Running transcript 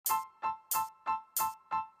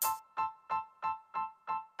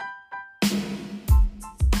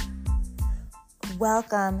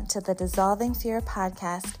Welcome to the Dissolving Fear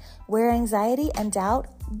podcast, where anxiety and doubt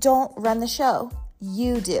don't run the show.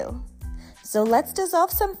 You do. So let's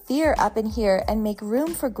dissolve some fear up in here and make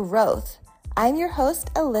room for growth. I'm your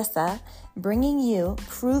host, Alyssa, bringing you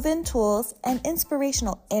proven tools and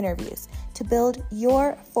inspirational interviews to build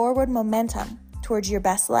your forward momentum towards your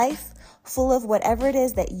best life, full of whatever it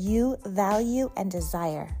is that you value and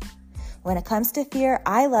desire. When it comes to fear,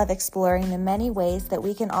 I love exploring the many ways that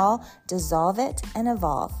we can all dissolve it and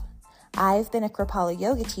evolve. I've been a Kripalu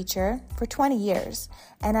yoga teacher for 20 years,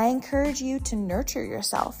 and I encourage you to nurture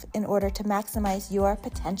yourself in order to maximize your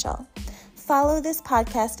potential. Follow this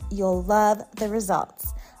podcast, you'll love the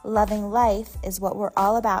results. Loving life is what we're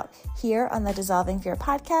all about here on the Dissolving Fear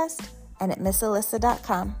podcast and at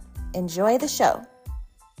missalyssa.com. Enjoy the show.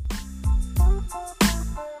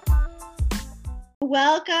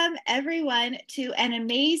 Welcome, everyone, to an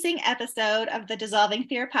amazing episode of the Dissolving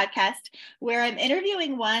Fear podcast, where I'm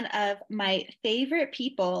interviewing one of my favorite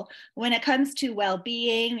people when it comes to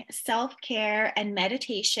well-being, self-care, and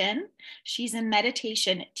meditation. She's a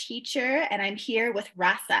meditation teacher, and I'm here with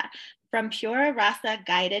Rasa from PURA Rasa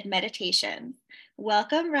Guided Meditations.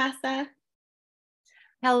 Welcome, Rasa.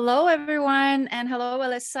 Hello, everyone, and hello,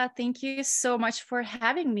 Alyssa. Thank you so much for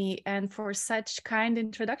having me and for such kind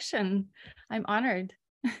introduction. I'm honored.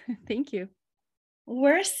 Thank you.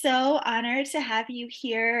 We're so honored to have you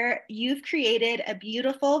here. You've created a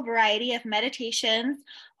beautiful variety of meditations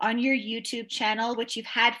on your YouTube channel, which you've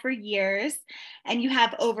had for years, and you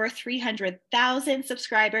have over 300,000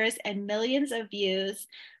 subscribers and millions of views.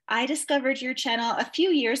 I discovered your channel a few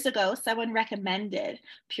years ago. Someone recommended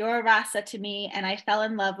PURA Rasa to me, and I fell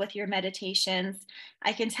in love with your meditations.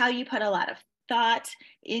 I can tell you put a lot of thought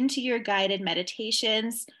into your guided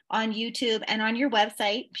meditations on YouTube and on your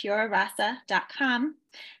website, purarasa.com.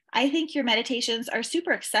 I think your meditations are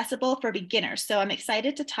super accessible for beginners, so I'm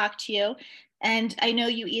excited to talk to you. And I know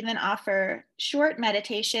you even offer short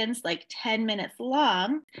meditations, like 10 minutes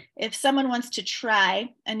long. If someone wants to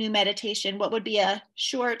try a new meditation, what would be a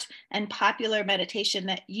short and popular meditation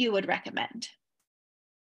that you would recommend?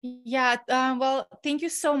 Yeah, well, thank you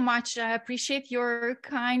so much. I appreciate your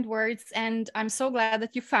kind words, and I'm so glad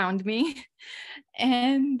that you found me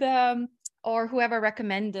and or whoever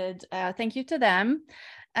recommended. Thank you to them.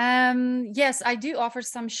 Yes, I do offer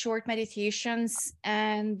some short meditations,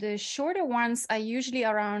 and the shorter ones are usually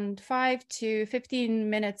around 5 to 15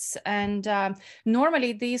 minutes. And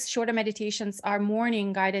normally these shorter meditations are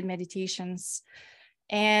morning guided meditations.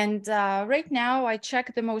 And right now I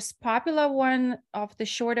check the most popular one of the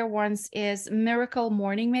shorter ones is Miracle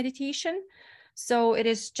Morning Meditation. So it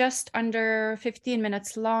is just under 15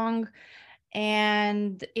 minutes long.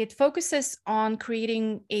 And it focuses on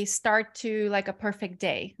creating a start to like a perfect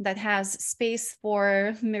day that has space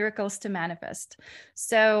for miracles to manifest.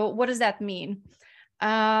 So what does that mean?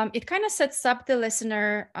 It kind of sets up the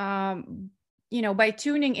listener, by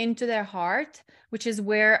tuning into their heart, which is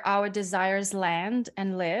where our desires land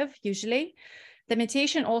and live usually. The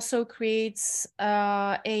meditation also creates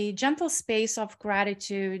a gentle space of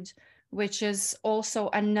gratitude, which is also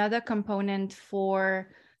another component for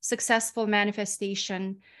successful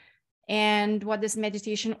manifestation. And what this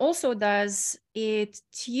meditation also does, it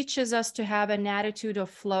teaches us to have an attitude of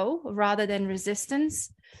flow rather than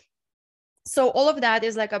resistance. So all of that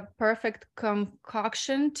is like a perfect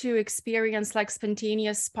concoction to experience like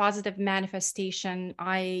spontaneous positive manifestation,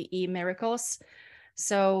 i.e. miracles.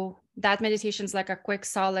 So that meditation is like a quick,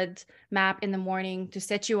 solid map in the morning to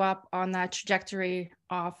set you up on that trajectory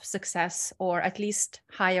of success, or at least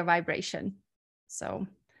higher vibration. So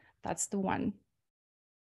that's the one.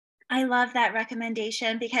 I love that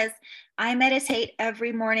recommendation because I meditate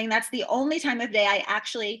every morning. That's the only time of day I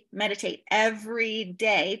actually meditate every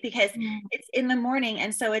day because it's in the morning.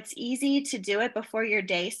 And so it's easy to do it before your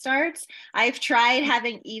day starts. I've tried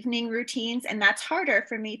having evening routines, and that's harder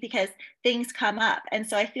for me because things come up. And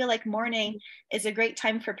so I feel like morning is a great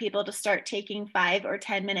time for people to start taking 5 or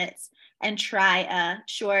 10 minutes and try a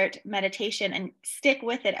short meditation and stick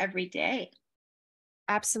with it every day.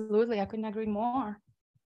 Absolutely. I couldn't agree more.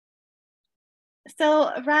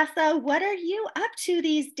 So, Rasa, what are you up to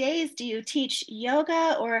these days? Do you teach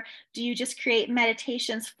yoga, or do you just create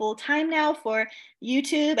meditations full time now for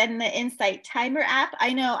YouTube and the Insight Timer app?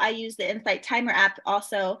 I know I use the Insight Timer app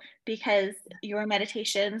also because your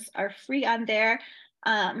meditations are free on there.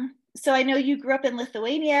 So I know you grew up in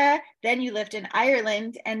Lithuania, then you lived in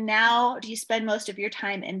Ireland, and now do you spend most of your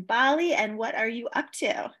time in Bali? And what are you up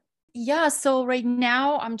to? Yeah, so right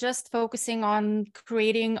now I'm just focusing on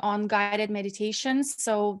creating on guided meditations.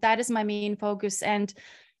 So that is my main focus. And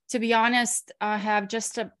to be honest, I have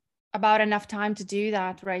just about enough time to do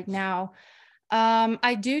that right now.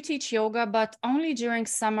 I do teach yoga, but only during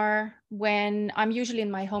summer, when I'm usually in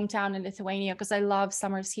my hometown in Lithuania, because I love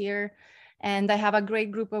summers here. And I have a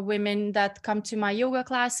great group of women that come to my yoga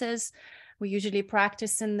classes. We usually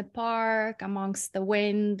practice in the park amongst the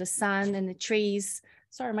wind, the sun, and the trees.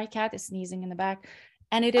 Sorry, my cat is sneezing in the back.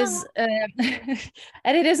 And it is, and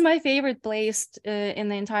it is my favorite place in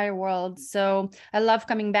the entire world. So I love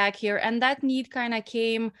coming back here. And that need kind of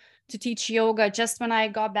came to teach yoga just when I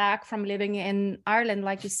got back from living in Ireland,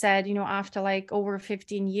 like you said, after like over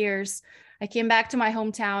 15 years, I came back to my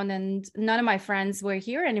hometown and none of my friends were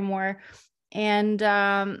here anymore. And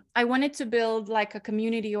I wanted to build like a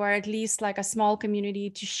community, or at least like a small community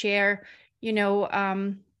to share,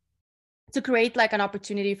 to create like an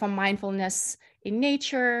opportunity for mindfulness in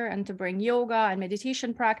nature and to bring yoga and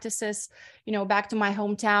meditation practices, back to my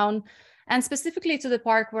hometown, and specifically to the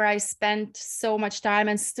park where I spent so much time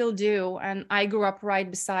and still do. And I grew up right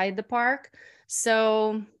beside the park.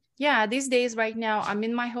 So yeah, these days right now, I'm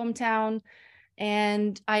in my hometown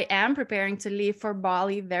and I am preparing to leave for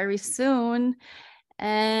Bali very soon.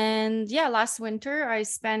 And yeah, last winter I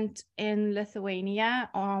spent in Lithuania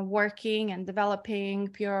working and developing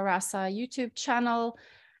PURA Rasa YouTube channel,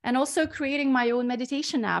 and also creating my own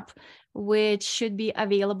meditation app, which should be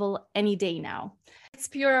available any day now. It's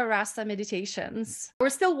PURA Rasa Meditations. We're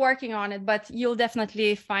still working on it, but you'll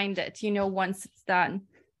definitely find it, once it's done.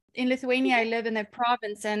 In Lithuania, I live in a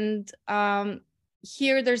province, and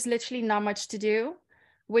here there's literally not much to do,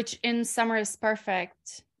 which in summer is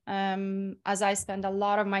perfect. As I spend a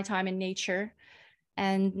lot of my time in nature,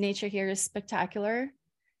 and nature here is spectacular.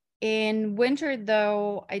 In winter,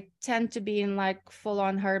 though, I tend to be in like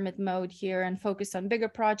full-on hermit mode here and focus on bigger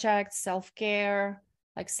projects, self-care,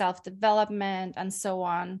 like self-development, and so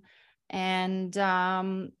on. And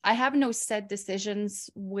I have no set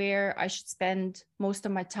decisions where I should spend most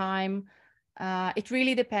of my time. It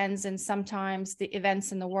really depends, and sometimes the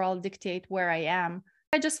events in the world dictate where I am.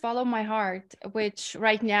 I just follow my heart, which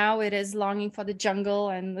right now it is longing for the jungle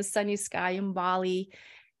and the sunny sky in Bali.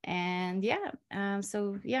 And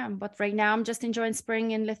but right now I'm just enjoying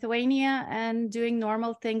spring in Lithuania and doing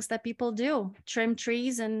normal things that people do: trim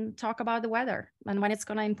trees and talk about the weather and when it's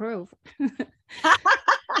going to improve.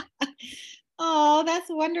 Oh, that's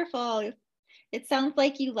wonderful. It sounds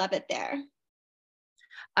like you love it there.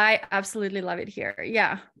 I absolutely love it here.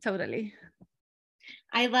 Yeah, totally.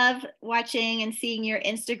 I love watching and seeing your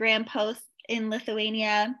Instagram posts in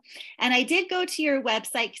Lithuania. And I did go to your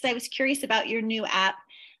website because I was curious about your new app.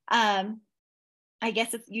 I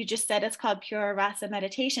guess you just said it's called PURA Rasa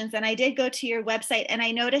Meditations. And I did go to your website and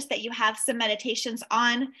I noticed that you have some meditations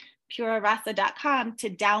on purarasa.com to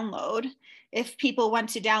download if people want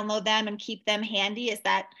to download them and keep them handy. Is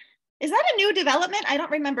that a new development? I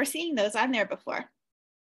don't remember seeing those on there before.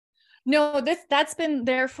 No, that's been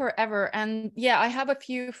there forever. And yeah, I have a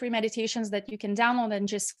few free meditations that you can download and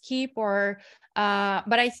just keep, but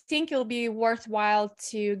I think it'll be worthwhile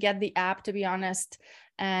to get the app, to be honest.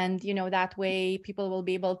 And, that way people will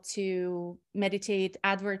be able to meditate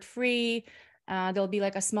advert free. There'll be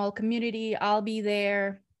like a small community. I'll be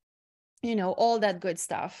there, all that good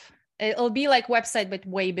stuff. It'll be like website, but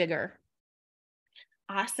way bigger.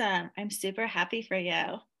 Awesome. I'm super happy for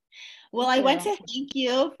you. Well, I want to thank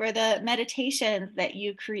you for the meditations that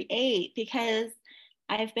you create, because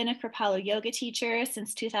I've been a Kripalu yoga teacher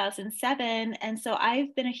since 2007. And so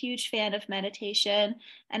I've been a huge fan of meditation,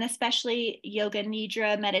 and especially yoga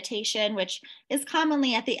nidra meditation, which is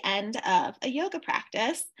commonly at the end of a yoga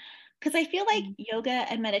practice, because I feel like yoga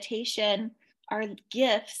and meditation are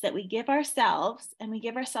gifts that we give ourselves, and we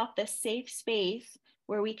give ourselves this safe space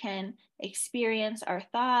where we can experience our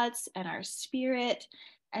thoughts and our spirit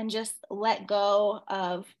and just let go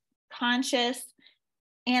of conscious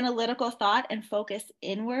analytical thought and focus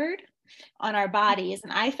inward on our bodies.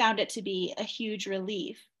 And I found it to be a huge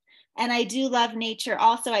relief. And I do love nature.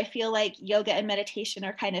 Also, I feel like yoga and meditation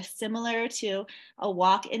are kind of similar to a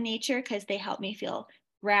walk in nature because they help me feel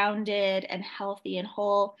grounded and healthy and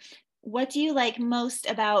whole. What do you like most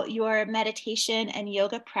about your meditation and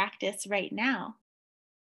yoga practice right now?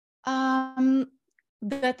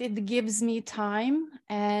 That it gives me time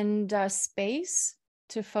and space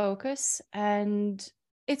to focus, and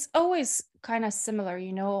it's always kind of similar,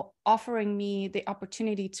 offering me the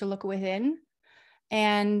opportunity to look within,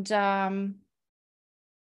 and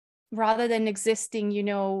rather than existing,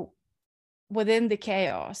 within the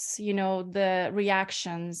chaos, the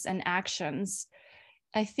reactions and actions.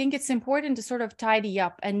 I think it's important to sort of tidy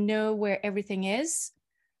up and know where everything is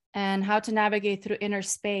and how to navigate through inner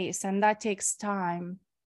space. And that takes time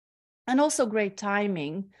and also great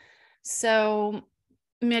timing. So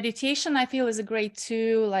meditation, I feel, is a great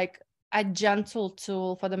tool, like a gentle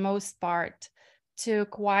tool for the most part, to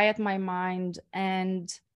quiet my mind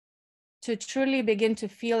and to truly begin to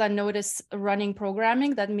feel and notice running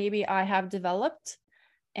programming that maybe I have developed.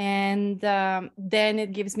 And then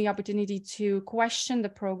it gives me opportunity to question the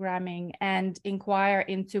programming and inquire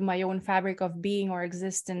into my own fabric of being or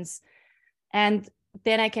existence. And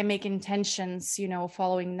then I can make intentions,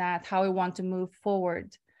 following that, how I want to move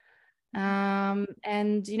forward. And,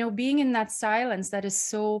 being in that silence that is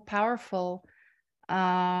so powerful,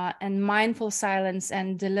 and mindful silence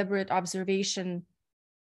and deliberate observation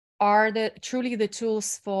are truly the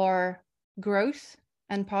tools for growth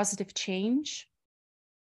and positive change.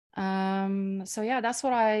 So yeah, that's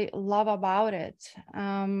what I love about it.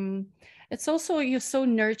 It's also, you're so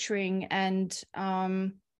nurturing, and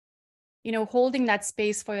holding that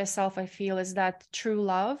space for yourself, I feel, is that true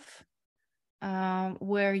love,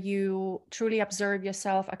 where you truly observe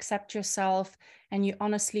yourself, accept yourself, and you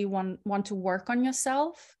honestly want to work on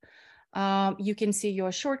yourself. You can see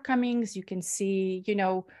your shortcomings, you can see,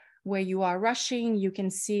 where you are rushing, you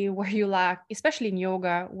can see where you lack, especially in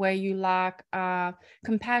yoga, where you lack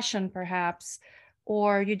compassion perhaps,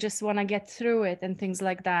 or you just want to get through it and things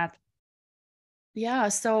like that. Yeah,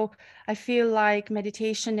 so I feel like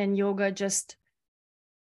meditation and yoga just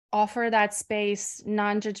offer that space,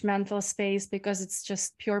 non-judgmental space, because it's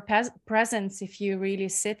just pure presence if you really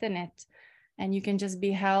sit in it, and you can just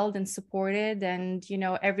be held and supported, and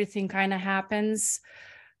everything kind of happens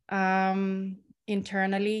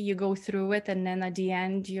internally. You go through it, and then at the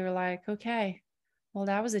end you're like, okay, well,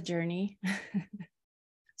 that was a journey.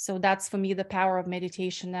 So that's, for me, the power of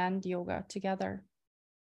meditation and yoga together.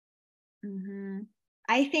 Mm-hmm.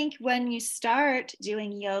 I think when you start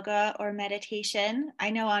doing yoga or meditation, I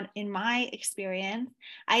know in my experience,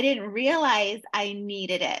 I didn't realize I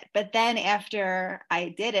needed it. But then after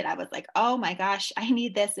I did it, I was like, oh my gosh, I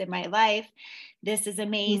need this in my life. This is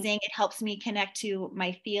amazing. It helps me connect to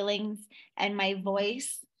my feelings and my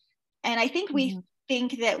voice. And I think we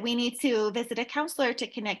think that we need to visit a counselor to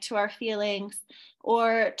connect to our feelings,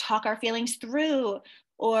 or talk our feelings through,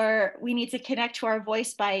 or we need to connect to our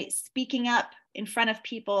voice by speaking up in front of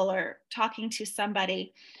people or talking to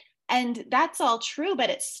somebody. And that's all true, but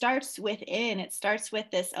it starts within. It starts with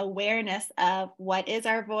this awareness of what is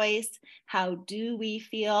our voice, how do we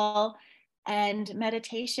feel, and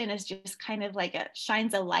meditation is just kind of like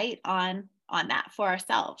shines a light on that for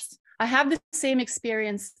ourselves. I have the same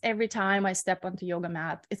experience every time I step onto yoga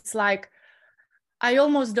mat. It's like I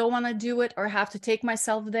almost don't want to do it or have to take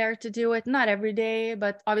myself there to do it. Not every day,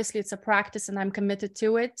 but obviously it's a practice and I'm committed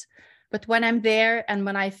to it. But when I'm there and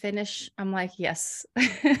when I finish, I'm like, yes,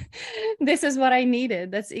 this is what I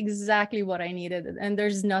needed. That's exactly what I needed. And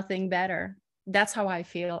there's nothing better. That's how I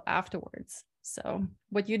feel afterwards. So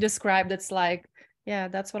what you described, it's like, yeah,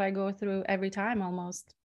 that's what I go through every time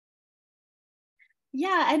almost.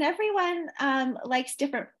 Yeah, and everyone likes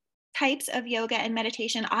different types of yoga and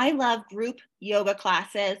meditation. I love group yoga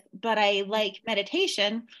classes, but I like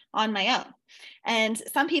meditation on my own. And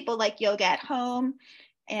some people like yoga at home,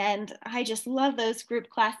 and I just love those group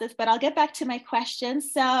classes. But I'll get back to my question.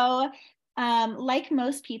 So, like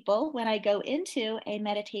most people, when I go into a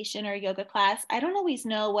meditation or yoga class, I don't always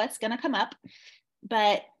know what's going to come up,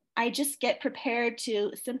 but I just get prepared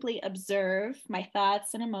to simply observe my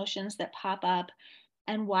thoughts and emotions that pop up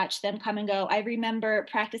and watch them come and go. I remember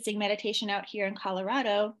practicing meditation out here in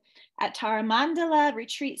Colorado at Taramandala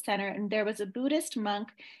Retreat Center, and there was a Buddhist monk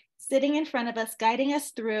sitting in front of us, guiding us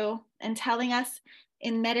through and telling us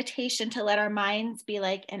in meditation to let our minds be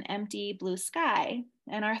like an empty blue sky,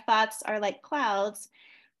 and our thoughts are like clouds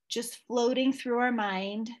just floating through our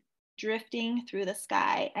mind, drifting through the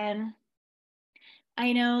sky. And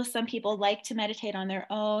I know some people like to meditate on their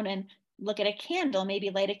own and look at a candle,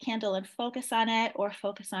 maybe light a candle and focus on it, or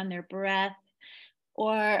focus on their breath,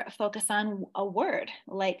 or focus on a word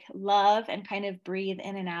like love and kind of breathe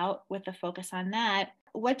in and out with the focus on that.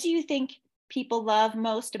 What do you think people love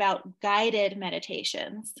most about guided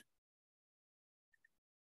meditations?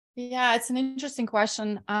 Yeah, it's an interesting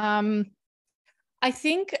question. I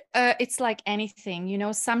think it's like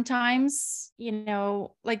anything, sometimes,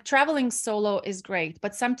 like traveling solo is great,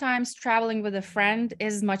 but sometimes traveling with a friend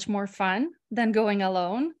is much more fun than going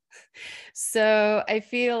alone. So I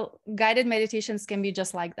feel guided meditations can be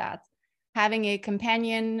just like that. Having a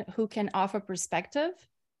companion who can offer perspective,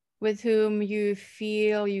 with whom you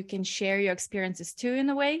feel you can share your experiences too,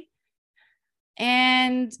 in a way.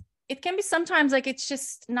 And it can be sometimes like it's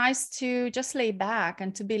just nice to just lay back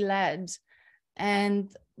and to be led.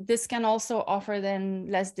 And this can also offer then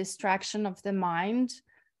less distraction of the mind,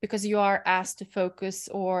 because you are asked to focus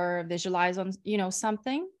or visualize on,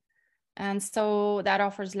 something. And so that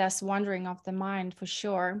offers less wandering of the mind for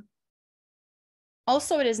sure.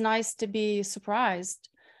 Also, it is nice to be surprised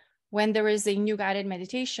when there is a new guided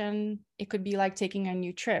meditation. It could be like taking a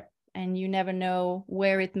new trip, and you never know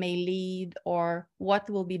where it may lead or what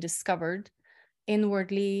will be discovered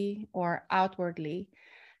inwardly or outwardly.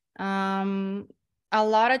 A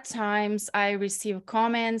lot of times I receive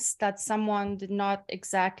comments that someone did not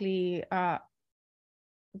expect to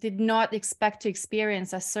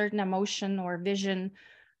experience a certain emotion or vision,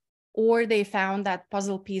 or they found that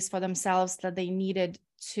puzzle piece for themselves that they needed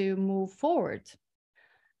to move forward.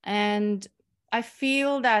 And I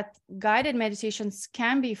feel that guided meditations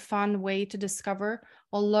can be a fun way to discover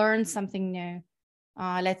or learn something new.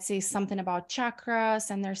 Let's say something about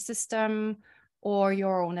chakras and their system, or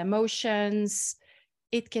your own emotions.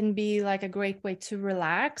 It can be like a great way to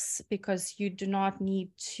relax because you do not need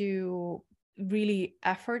to really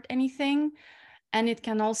effort anything. And it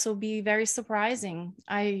can also be very surprising.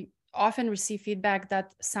 I often receive feedback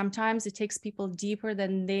that sometimes it takes people deeper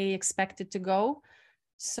than they expected to go.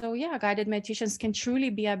 So yeah, guided meditations can truly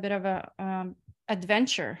be a bit of a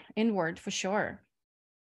adventure inward for sure.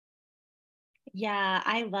 Yeah,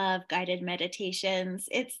 I love guided meditations.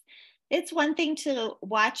 It's one thing to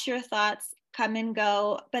watch your thoughts come and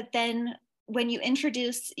go, but then when you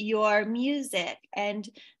introduce your music and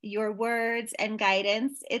your words and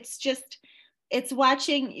guidance, it's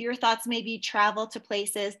watching your thoughts maybe travel to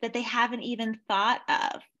places that they haven't even thought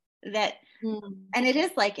of. And it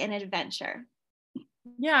is like an adventure.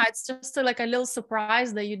 Yeah, it's just like a little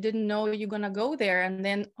surprise that you didn't know you're gonna go there, and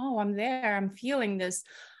then, oh, I'm there, I'm feeling this.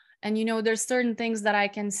 And there's certain things that I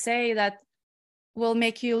can say that will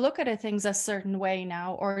make you look at things a certain way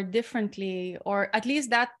now or differently, or at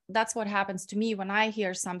least that's what happens to me when I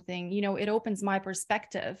hear something. It opens my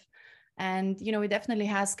perspective, and it definitely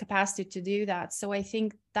has capacity to do that. So I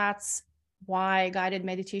think that's why guided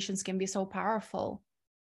meditations can be so powerful.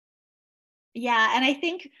 Yeah, and I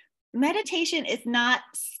think meditation is not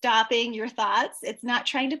stopping your thoughts. It's not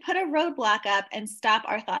trying to put a roadblock up and stop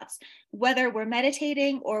our thoughts. Whether we're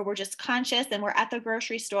meditating or we're just conscious and we're at the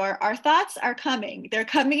grocery store, our thoughts are coming. They're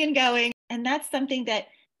coming and going. And that's something that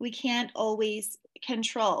we can't always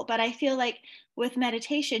control. But I feel like with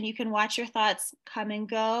meditation, you can watch your thoughts come and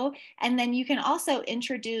go. And then you can also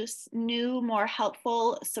introduce new, more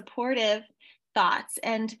helpful, supportive thoughts,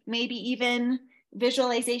 and maybe even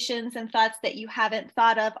visualizations and thoughts that you haven't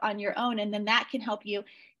thought of on your own. And then that can help you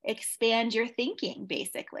expand your thinking,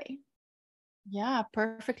 basically. Yeah,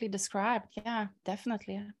 perfectly described. Yeah,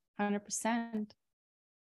 definitely. 100%.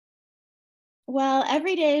 Well,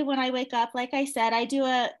 every day when I wake up, like I said, I do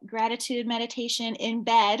a gratitude meditation in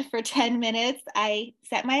bed for 10 minutes. I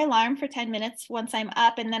set my alarm for 10 minutes once I'm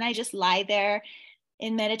up, and then I just lie there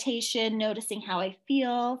in meditation, noticing how I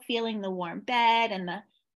feel, feeling the warm bed and the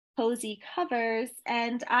cozy covers.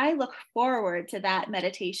 And I look forward to that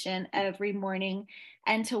meditation every morning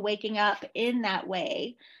and to waking up in that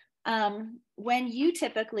way. When you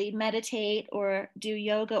typically meditate or do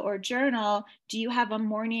yoga or journal, do you have a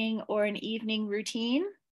morning or an evening routine?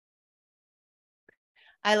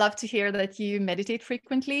 I love to hear that you meditate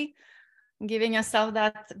frequently, giving yourself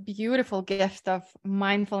that beautiful gift of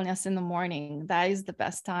mindfulness in the morning. That is the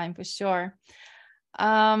best time for sure.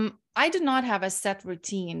 I do not have a set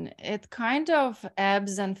routine. It kind of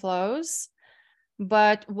ebbs and flows.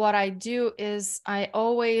 But what I do is I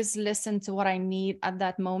always listen to what I need at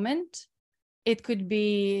that moment. It could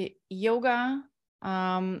be yoga,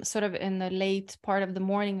 sort of in the late part of the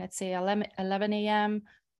morning, let's say 11 a.m.,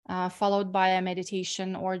 followed by a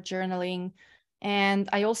meditation or journaling. And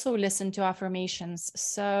I also listen to affirmations.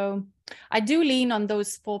 So I do lean on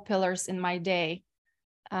those 4 pillars in my day.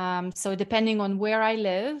 So depending on where I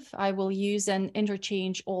live, I will use and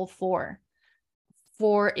interchange all 4.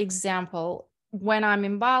 For example, when I'm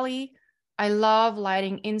in Bali, I love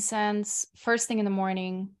lighting incense first thing in the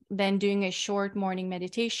morning, then doing a short morning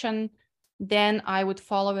meditation. Then I would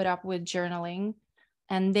follow it up with journaling.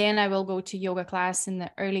 And then I will go to yoga class in the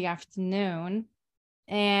early afternoon.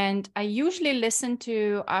 And I usually listen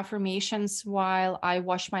to affirmations while I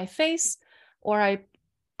wash my face or I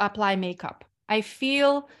apply makeup. I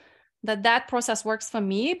feel that process works for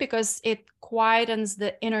me because it quietens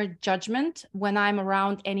the inner judgment when I'm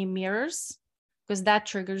around any mirrors, because that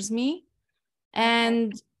triggers me.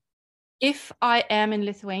 And if I am in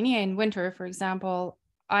Lithuania in winter, for example,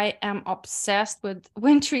 I am obsessed with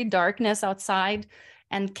wintry darkness outside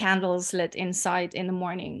and candles lit inside in the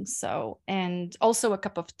morning. So, and also a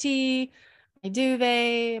cup of tea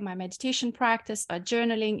duvet, my meditation practice, or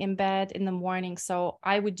journaling in bed in the morning. So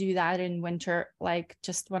I would do that in winter, like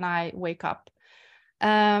just when I wake up.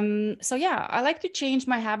 So yeah, I like to change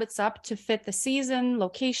my habits up to fit the season,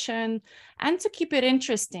 location, and to keep it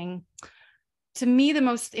interesting. To me, the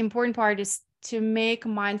most important part is to make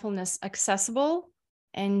mindfulness accessible,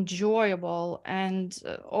 enjoyable, and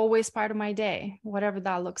always part of my day, whatever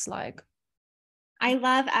that looks like. I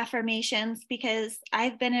love affirmations because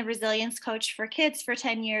I've been a resilience coach for kids for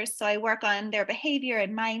 10 years. So I work on their behavior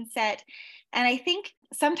and mindset. And I think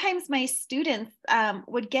sometimes my students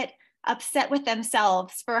would get upset with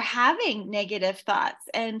themselves for having negative thoughts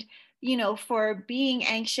and, for being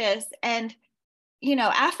anxious. And,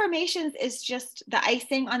 affirmations is just the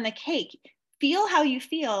icing on the cake. Feel how you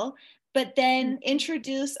feel, but then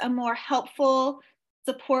introduce a more helpful,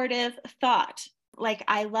 supportive thought. Like,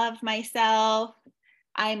 I love myself,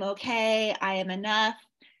 I'm okay, I am enough.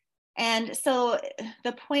 And so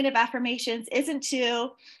the point of affirmations isn't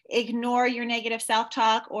to ignore your negative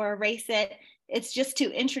self-talk or erase it. It's just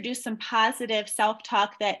to introduce some positive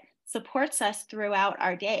self-talk that supports us throughout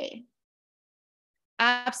our day.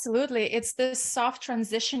 Absolutely. It's this soft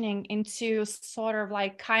transitioning into sort of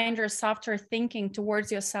like kinder, softer thinking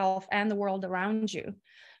towards yourself and the world around you.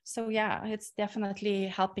 So yeah, it's definitely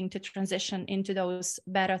helping to transition into those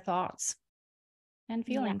better thoughts and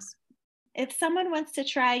feelings. Yeah. If someone wants to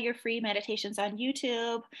try your free meditations on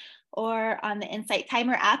YouTube or on the Insight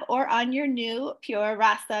Timer app or on your new PURA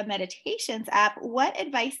Rasa Meditations app, what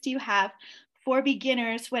advice do you have for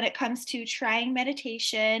beginners when it comes to trying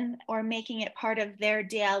meditation or making it part of their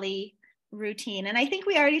daily routine? And I think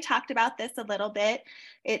we already talked about this a little bit.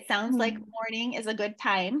 It sounds like morning is a good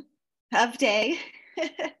time of day.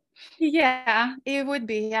 Yeah, it would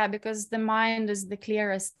be. Yeah, because the mind is the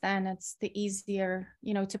clearest and it's the easier,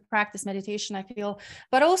 to practice meditation, I feel.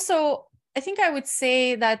 But also, I think I would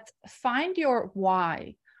say that find your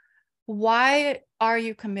why. Why are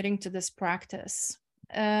you committing to this practice?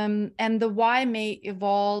 And the why may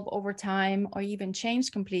evolve over time or even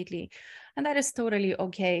change completely. And that is totally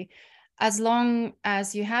okay. As long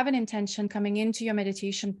as you have an intention coming into your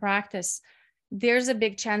meditation practice, there's a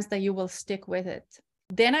big chance that you will stick with it.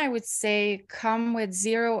 Then I would say come with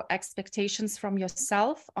zero expectations from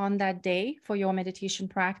yourself on that day for your meditation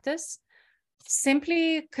practice.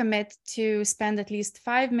 Simply commit to spend at least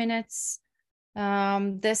 5 minutes.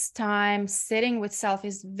 This time sitting with self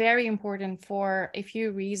is very important for a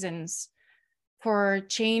few reasons. For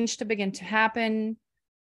change to begin to happen,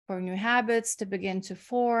 for new habits to begin to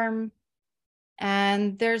form.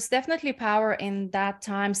 And there's definitely power in that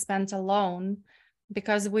time spent alone,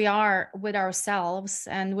 because we are with ourselves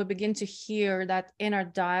and we begin to hear that inner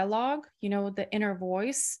dialogue, the inner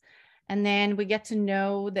voice. And then we get to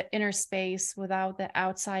know the inner space without the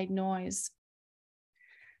outside noise.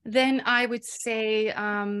 Then I would say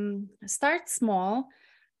start small,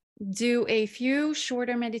 do a few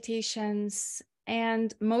shorter meditations,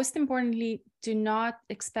 and most importantly, do not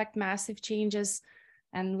expect massive changes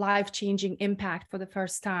and life-changing impact for the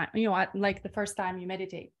first time, like the first time you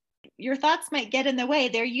meditate. Your thoughts might get in the way.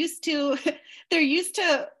 They're used to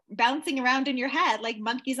bouncing around in your head like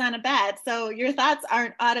monkeys on a bed. So your thoughts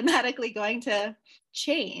aren't automatically going to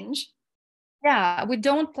change. Yeah, we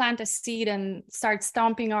don't plant a seed and start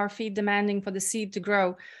stomping our feet demanding for the seed to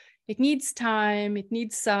grow. It needs time, it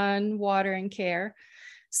needs sun, water, and care.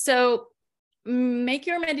 So make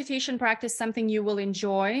your meditation practice something you will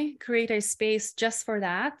enjoy. Create a space just for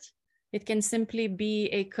that. It can simply be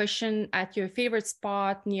a cushion at your favorite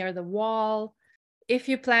spot near the wall. If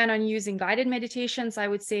you plan on using guided meditations, I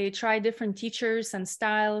would say try different teachers and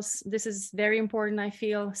styles. This is very important, I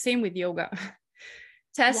feel. Same with yoga.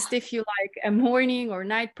 Test if you like a morning or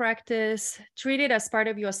night practice. Treat it as part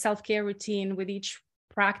of your self-care routine with each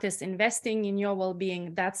practice investing in your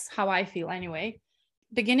well-being. That's how I feel anyway.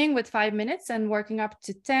 Beginning with 5 minutes and working up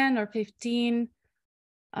to 10 or 15.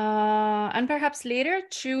 And perhaps later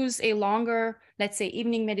choose a longer, let's say,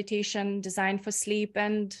 evening meditation designed for sleep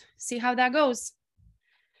and see how that goes.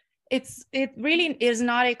 It really is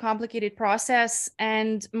not a complicated process,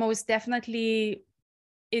 and most definitely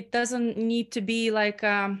it doesn't need to be like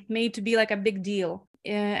made to be like a big deal.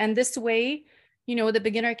 And this way, the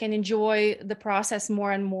beginner can enjoy the process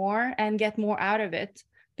more and more and get more out of it,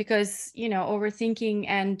 because, overthinking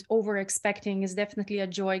and over expecting is definitely a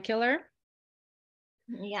joy killer.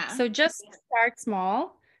 Yeah. So just start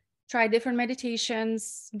small, try different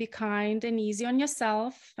meditations, be kind and easy on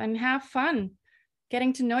yourself, and have fun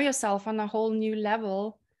getting to know yourself on a whole new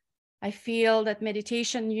level. I feel that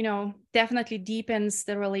meditation, definitely deepens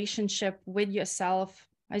the relationship with yourself,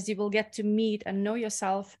 as you will get to meet and know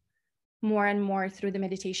yourself more and more through the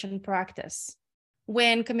meditation practice.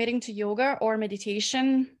 When committing to yoga or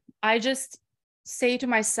meditation, I just say to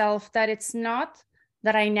myself that it's not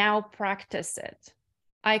that I now practice it.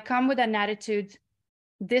 I come with an attitude,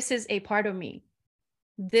 this is a part of me.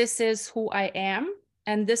 This is who I am,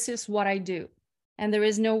 and this is what I do. And there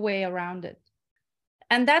is no way around it.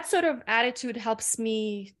 And that sort of attitude helps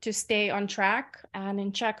me to stay on track and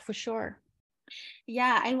in check for sure.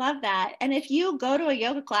 Yeah, I love that. And if you go to a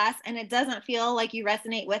yoga class and it doesn't feel like you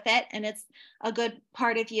resonate with it and it's a good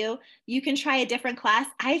part of you, you can try a different class.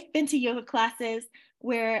 I've been to yoga classes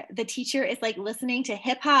where the teacher is like listening to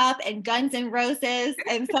hip hop and Guns N' Roses,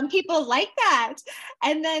 and some people like that.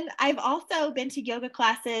 And then I've also been to yoga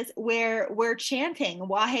classes where we're chanting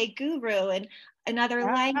Wahe Guru and another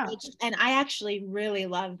language. And I actually really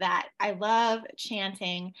love that. I love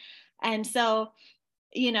chanting. And so,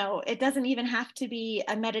 you know, it doesn't even have to be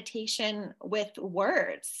a meditation with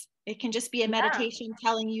words. It can just be a meditation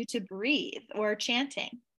telling you to breathe or chanting.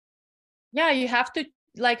 Yeah, you have to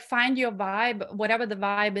like find your vibe, whatever the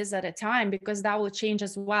vibe is at a time, because that will change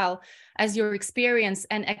as well as your experience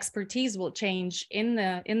and expertise will change in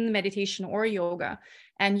the meditation or yoga.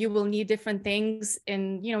 And you will need different things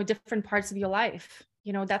in, you know, different parts of your life.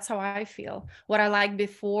 You know, that's how I feel. What I liked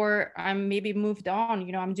before, I'm maybe moved on,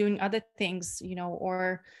 you know, I'm doing other things, you know,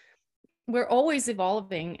 or we're always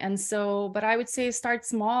evolving. And so, but I would say start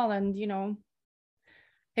small and, you know,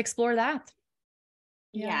 explore that.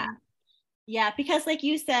 Yeah, because like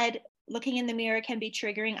you said, looking in the mirror can be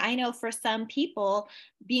triggering. I know for some people,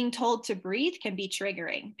 being told to breathe can be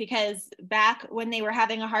triggering, because back when they were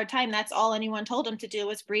having a hard time, that's all anyone told them to do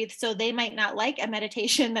was breathe. So they might not like a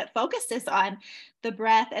meditation that focuses on the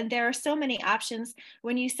breath. And there are so many options.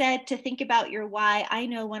 When you said to think about your why, I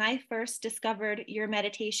know when I first discovered your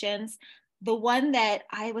meditations, the one that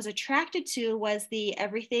I was attracted to was the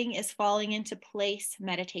everything is falling into place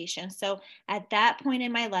meditation. So at that point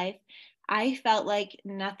in my life, I felt like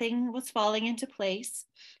nothing was falling into place.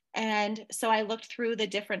 And so I looked through the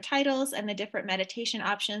different titles and the different meditation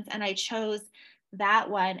options, and I chose that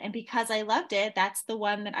one. And because I loved it, that's the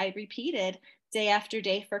one that I repeated day after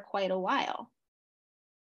day for quite a while.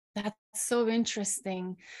 That's so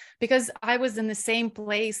interesting, because I was in the same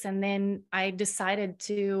place and then I decided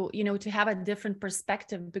to, you know, to have a different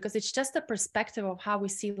perspective, because it's just a perspective of how we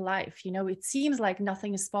see life. You know, it seems like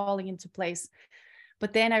nothing is falling into place.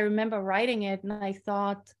 But then I remember writing it and I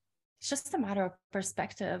thought, it's just a matter of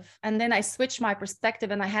perspective. And then I switched my perspective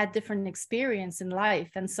and I had different experience in life.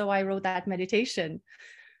 And so I wrote that meditation.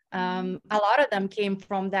 A lot of them came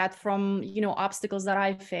from that, from, you know, obstacles that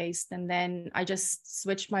I faced. And then I just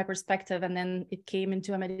switched my perspective and then it came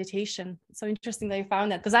into a meditation. It's so interesting that you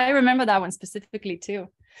found that, because I remember that one specifically too.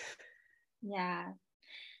 Yeah.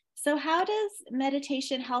 So how does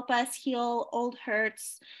meditation help us heal old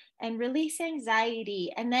hurts and release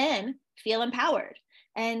anxiety and then feel empowered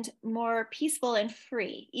and more peaceful and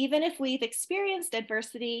free, even if we've experienced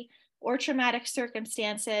adversity or traumatic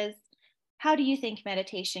circumstances? How do you think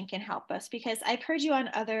meditation can help us? Because I've heard you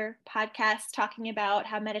on other podcasts talking about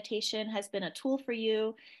how meditation has been a tool for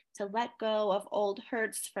you to let go of old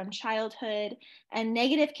hurts from childhood and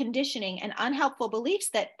negative conditioning and unhelpful beliefs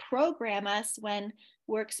that program us when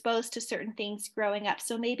we're exposed to certain things growing up.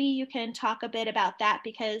 So maybe you can talk a bit about that,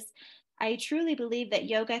 because I truly believe that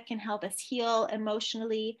yoga can help us heal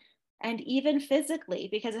emotionally and even physically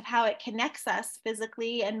because of how it connects us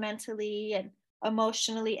physically and mentally and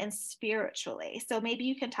emotionally and spiritually. So maybe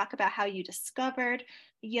you can talk about how you discovered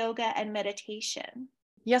yoga and meditation.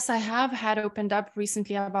 Yes, I have had opened up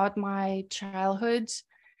recently about my childhood.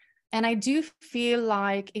 And I do feel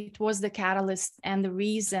like it was the catalyst and the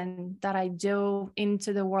reason that I dove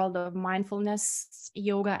into the world of mindfulness,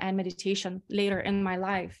 yoga, and meditation later in my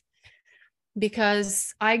life.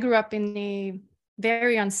 Because I grew up in a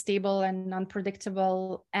very unstable and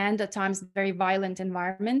unpredictable and at times very violent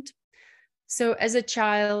environment. So as a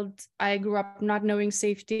child, I grew up not knowing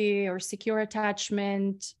safety or secure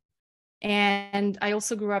attachment. And I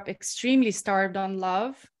also grew up extremely starved on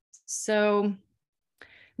love. So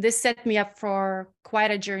this set me up for quite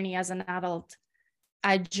a journey as an adult,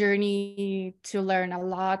 a journey to learn a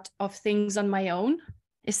lot of things on my own,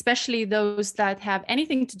 especially those that have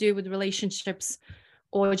anything to do with relationships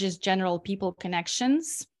or just general people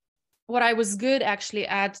connections. What I was good actually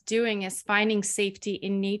at doing is finding safety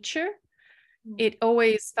in nature. It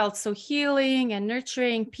always felt so healing and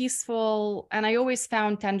nurturing, peaceful, and I always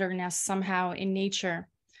found tenderness somehow in nature.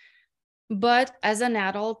 But as an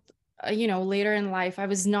adult, you know, later in life, I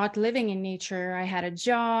was not living in nature. I had a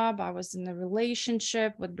job, I was in a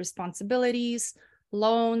relationship with responsibilities,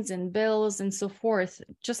 loans and bills and so forth,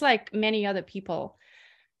 just like many other people.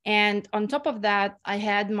 And on top of that, I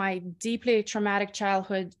had my deeply traumatic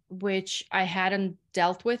childhood, which I hadn't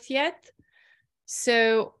dealt with yet.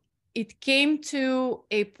 So it came to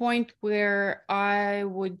a point where I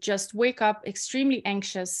would just wake up extremely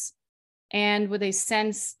anxious and with a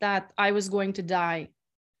sense that I was going to die.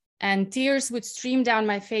 And tears would stream down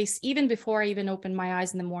my face even before I even opened my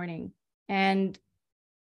eyes in the morning. And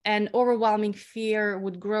an overwhelming fear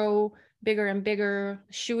would grow bigger and bigger,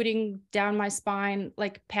 shooting down my spine,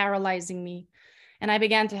 like paralyzing me. And I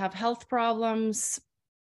began to have health problems.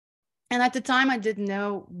 And at the time, I didn't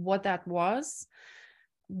know what that was,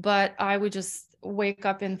 but I would just wake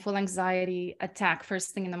up in full anxiety attack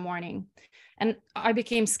first thing in the morning. And I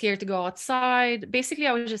became scared to go outside. Basically,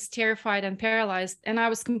 I was just terrified and paralyzed, and I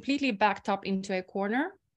was completely backed up into a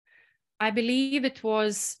corner. I believe it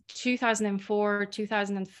was 2004,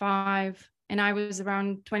 2005, and I was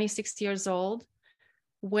around 26 years old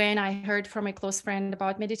when I heard from a close friend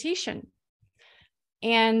about meditation.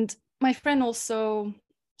 And my friend also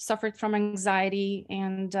suffered from anxiety.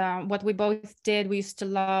 And what we both did, we used to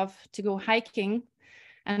love to go hiking.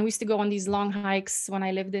 And we used to go on these long hikes when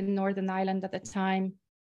I lived in Northern Ireland at the time.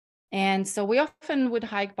 And so we often would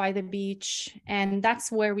hike by the beach, and that's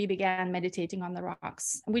where we began meditating on the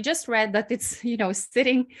rocks. We just read that it's,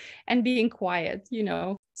 sitting and being quiet,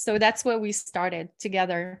 So that's where we started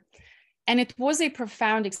together. And it was a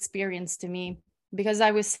profound experience to me because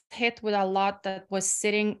I was hit with a lot that was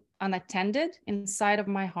sitting unattended inside of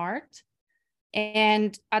my heart.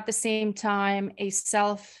 And at the same time, a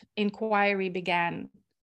self-inquiry began.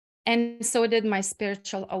 And so did my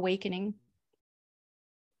spiritual awakening.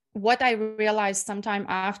 What I realized sometime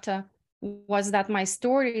after was that my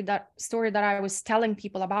story that I was telling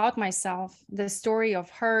people about myself, the story of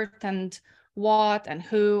hurt and what and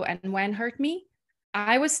who and when hurt me,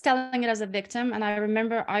 I was telling it as a victim. And I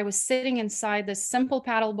remember I was sitting inside this simple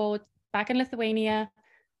paddle boat back in Lithuania,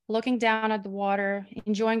 looking down at the water,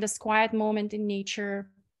 enjoying this quiet moment in nature,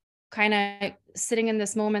 kind of sitting in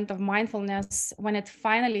this moment of mindfulness, when it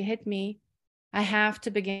finally hit me, I have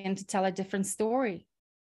to begin to tell a different story.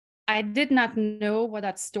 I did not know what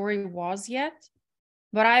that story was yet,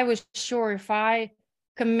 but I was sure if I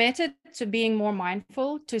committed to being more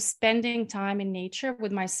mindful, to spending time in nature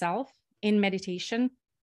with myself in meditation,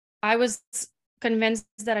 I was convinced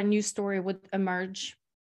that a new story would emerge.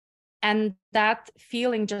 And that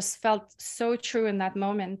feeling just felt so true in that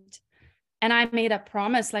moment. And I made a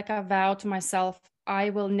promise, like a vow to myself, I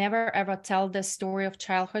will never ever tell this story of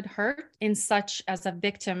childhood hurt in such as a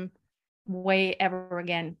victim way ever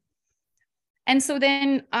again. And so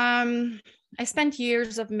then I spent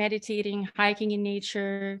years of meditating, hiking in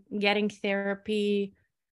nature, getting therapy.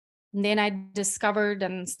 And then I discovered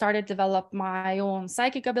and started to develop my own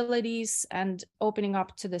psychic abilities and opening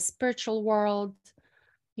up to the spiritual world,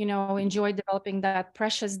 enjoyed developing that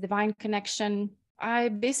precious divine connection. I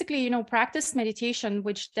basically, practiced meditation,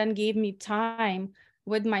 which then gave me time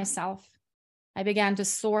with myself. I began to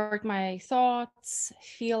sort my thoughts,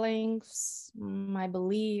 feelings, my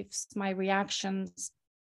beliefs, my reactions,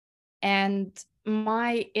 and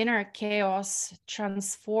my inner chaos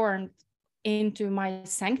transformed into my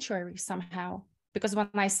sanctuary somehow. Because when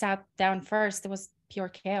I sat down first, it was pure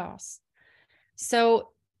chaos.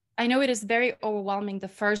 So I know it is very overwhelming to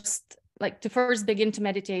first begin to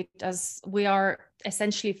meditate, as we are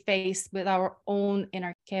essentially faced with our own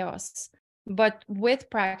inner chaos. But with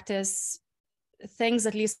practice, things,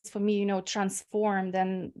 at least for me, transformed,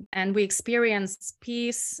 and we experienced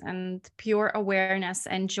peace and pure awareness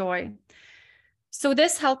and joy. So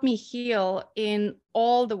this helped me heal in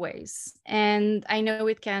all the ways. And I know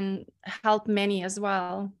it can help many as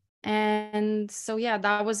well. And so, yeah,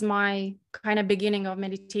 that was my kind of beginning of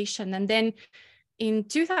meditation. And then in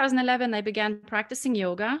 2011, I began practicing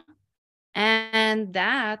yoga, and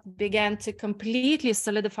that began to completely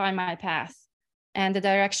solidify my path and the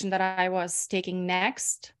direction that I was taking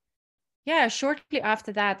next. Yeah, shortly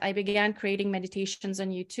after that, I began creating meditations on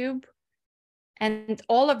YouTube. And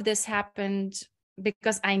all of this happened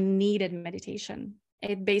because I needed meditation.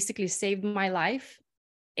 It basically saved my life.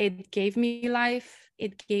 It gave me life.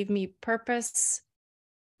 It gave me purpose.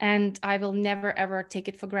 And I will never, ever take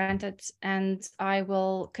it for granted. And I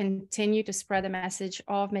will continue to spread the message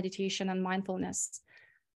of meditation and mindfulness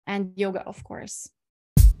and yoga, of course.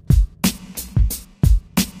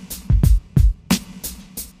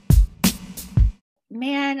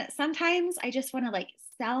 Man, sometimes I just want to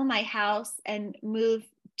sell my house and move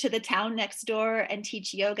to the town next door and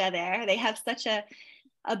teach yoga there. They have such a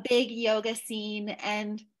big yoga scene.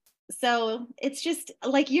 And So it's just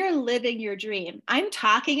like you're living your dream. I'm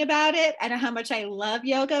talking about it and how much I love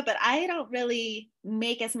yoga, but I don't really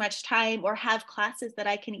make as much time or have classes that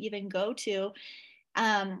I can even go to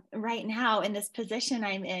right now in this position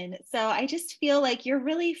I'm in. So I just feel like you're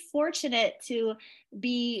really fortunate to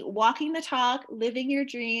be walking the talk, living your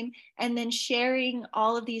dream, and then sharing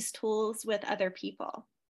all of these tools with other people.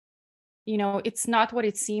 It's not what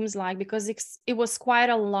it seems like, because it was quite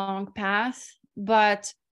a long path.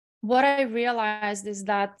 But what I realized is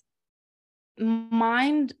that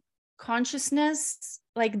mind consciousness,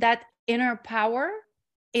 like that inner power,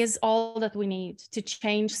 is all that we need to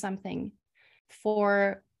change something.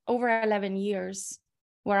 For over 11 years,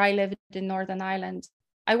 where I lived in Northern Ireland,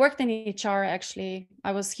 I worked in HR. Actually,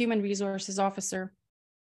 I was human resources officer,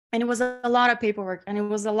 and it was a lot of paperwork, and it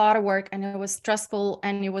was a lot of work, and it was stressful,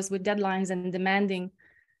 and it was with deadlines and demanding.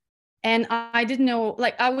 And I didn't know,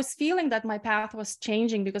 like, I was feeling that my path was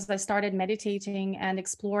changing because I started meditating and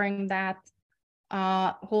exploring that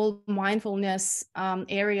whole mindfulness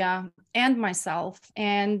area and myself.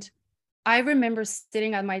 And I remember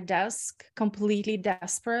sitting at my desk completely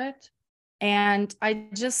desperate, and I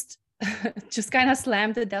just just kind of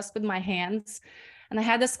slammed the desk with my hands. And I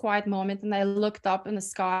had this quiet moment, and I looked up in the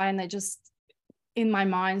sky, and I just, in my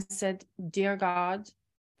mind, said, "Dear God,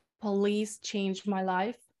 please change my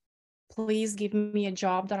life. Please give me a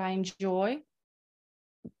job that I enjoy,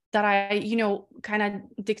 that I, kind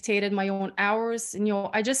of dictated my own hours." And,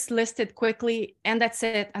 I just listed quickly, and that's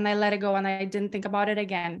it. And I let it go, and I didn't think about it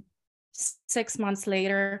again. 6 months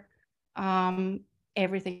later,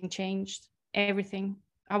 everything changed. Everything.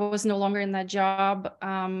 I was no longer in that job.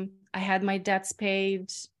 I had my debts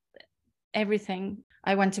paid, everything.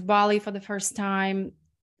 I went to Bali for the first time.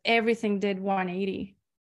 Everything did 180.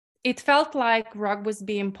 It felt like rug was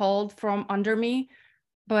being pulled from under me,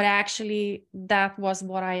 but actually that was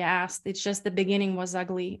what I asked. It's just the beginning was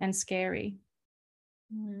ugly and scary.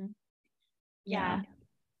 Mm. Yeah,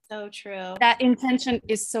 so true. That intention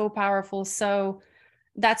is so powerful. So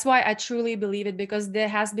that's why I truly believe it, because there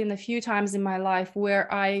has been a few times in my life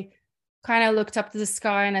where I kind of looked up to the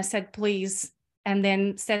sky and I said, please, and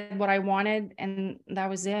then said what I wanted, and that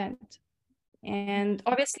was it. And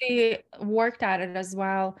obviously worked at it as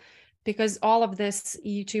well, because all of this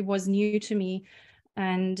YouTube was new to me.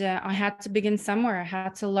 And I had to begin somewhere. I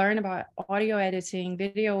had to learn about audio editing,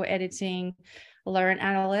 video editing, learn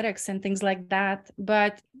analytics and things like that.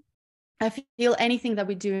 But I feel anything that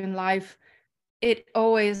we do in life, it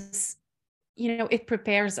always, it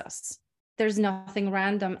prepares us. There's nothing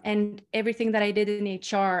random. And everything that I did in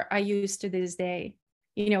HR, I use to this day.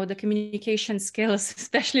 The communication skills,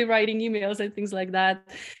 especially writing emails and things like that,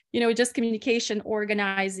 just communication,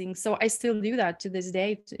 organizing. So I still do that to this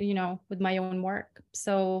day, with my own work.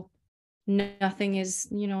 So nothing is,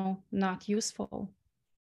 not useful.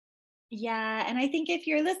 Yeah. And I think if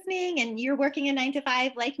you're listening and you're working a 9 to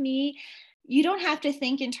 5 like me, you don't have to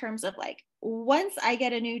think in terms of like, once I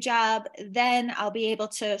get a new job, then I'll be able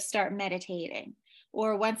to start meditating.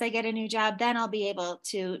 Or once I get a new job, then I'll be able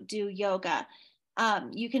to do yoga.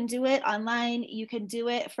 You can do it online, you can do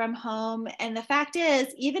it from home. And the fact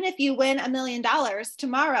is, even if you win $1 million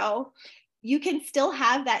tomorrow, you can still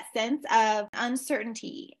have that sense of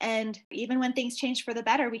uncertainty. And even when things change for the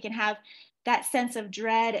better, we can have that sense of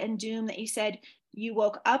dread and doom that you said you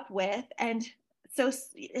woke up with. And so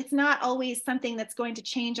it's not always something that's going to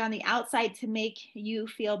change on the outside to make you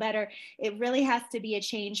feel better. It really has to be a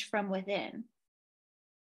change from within.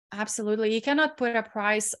 Absolutely. You cannot put a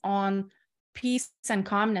price on peace and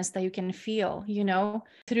calmness that you can feel,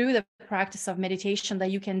 through the practice of meditation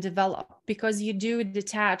that you can develop, because you do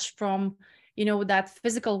detach from, that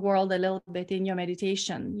physical world a little bit in your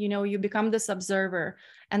meditation. You become this observer,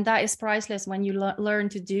 and that is priceless. When you learn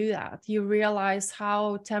to do that, you realize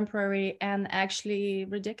how temporary and actually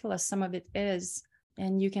ridiculous some of it is.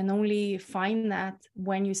 And you can only find that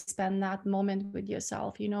when you spend that moment with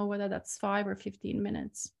yourself, whether that's 5 or 15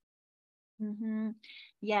 minutes. Mm-hmm.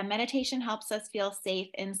 Yeah, meditation helps us feel safe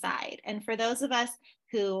inside. And for those of us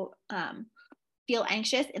who feel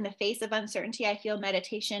anxious in the face of uncertainty, I feel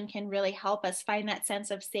meditation can really help us find that sense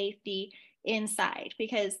of safety inside,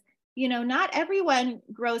 because not everyone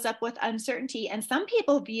grows up with uncertainty, and some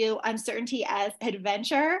people view uncertainty as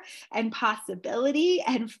adventure and possibility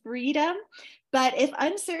and freedom. But if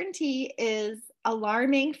uncertainty is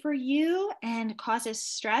alarming for you and causes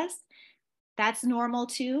stress, that's normal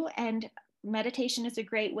too. And meditation is a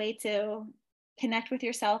great way to connect with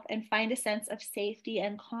yourself and find a sense of safety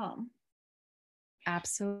and calm.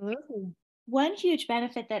 Absolutely. One huge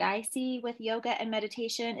benefit that I see with yoga and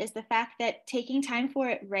meditation is the fact that taking time for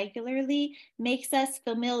it regularly makes us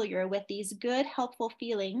familiar with these good, helpful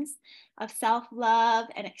feelings of self-love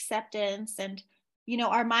and acceptance. And,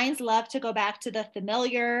 our minds love to go back to the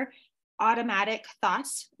familiar, automatic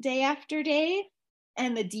thoughts day after day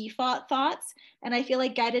and the default thoughts. And I feel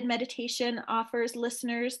like guided meditation offers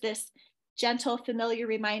listeners this gentle, familiar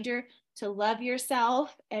reminder to love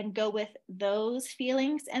yourself and go with those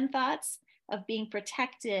feelings and thoughts of being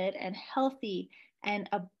protected and healthy and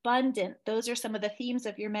abundant. Those are some of the themes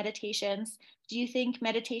of your meditations. Do you think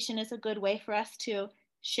meditation is a good way for us to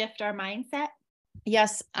shift our mindset?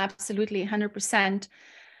 Yes, absolutely, 100%.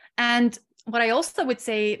 And what I also would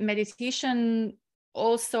say, meditation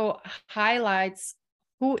also highlights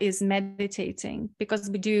who is meditating, because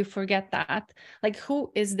we do forget that. Like,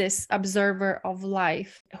 who is this observer of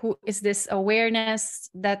life? Who is this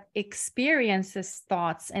awareness that experiences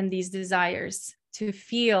thoughts and these desires to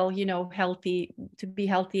feel, healthy, to be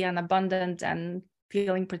healthy and abundant and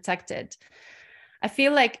feeling protected? I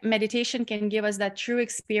feel like meditation can give us that true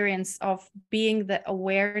experience of being the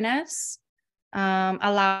awareness,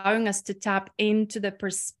 allowing us to tap into the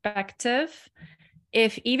perspective,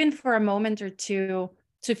 if even for a moment or two,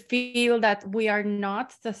 to feel that we are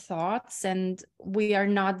not the thoughts and we are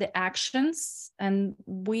not the actions, and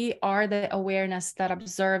we are the awareness that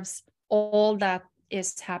observes all that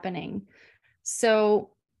is happening.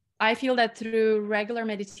 So I feel that through regular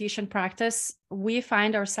meditation practice, we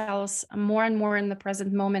find ourselves more and more in the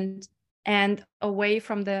present moment and away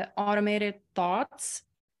from the automated thoughts.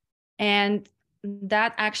 And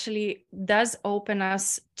that actually does open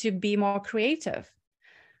us to be more creative.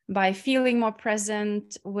 By feeling more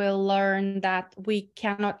present, we'll learn that we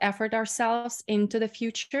cannot effort ourselves into the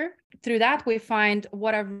future. Through that, we find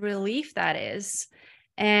what a relief that is.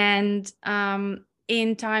 And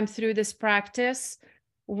in time, through this practice,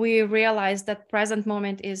 we realize that present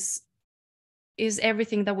moment is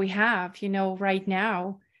everything that we have, right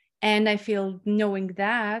now. And I feel knowing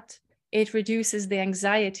that it reduces the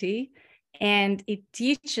anxiety, and it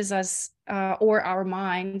teaches us,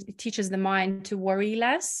 it teaches the mind to worry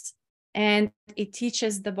less, and it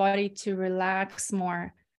teaches the body to relax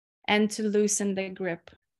more and to loosen the grip.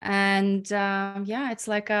 And it's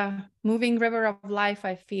like a moving river of life,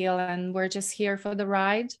 I feel, and we're just here for the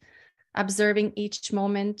ride, observing each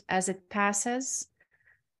moment as it passes.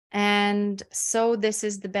 And so this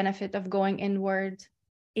is the benefit of going inward.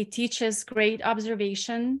 It teaches great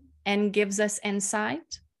observation and gives us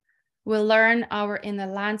insight. We learn our inner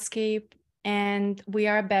landscape, and we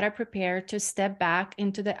are better prepared to step back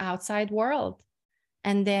into the outside world.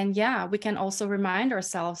 And then, we can also remind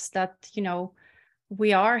ourselves that,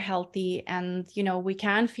 we are healthy, and, we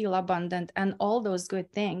can feel abundant and all those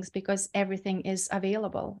good things, because everything is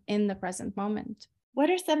available in the present moment. What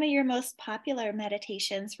are some of your most popular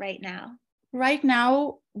meditations right now? Right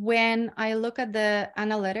now, when I look at the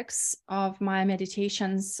analytics of my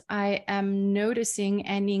meditations, I am noticing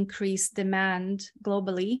an increased demand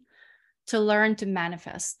globally to learn to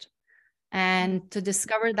manifest and to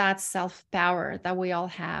discover that self-power that we all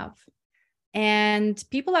have. And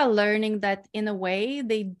people are learning that, in a way,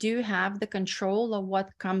 they do have the control of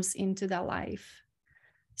what comes into their life.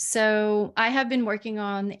 So I have been working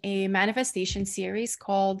on a manifestation series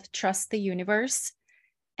called Trust the Universe.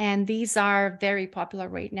 And these are very popular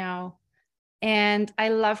right now. And I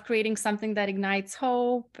love creating something that ignites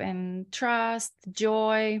hope and trust,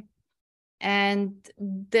 joy. And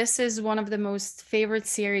this is one of the most favorite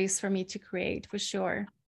series for me to create, for sure.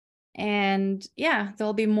 And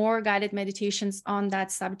there'll be more guided meditations on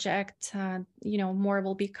that subject. More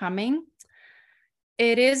will be coming.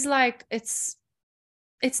 It is like, it's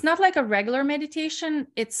not like a regular meditation.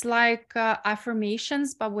 It's like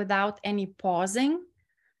affirmations, but without any pausing.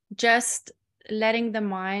 Just letting the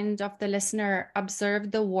mind of the listener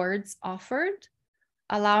observe the words offered,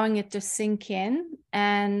 allowing it to sink in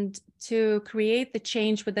and to create the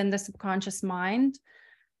change within the subconscious mind,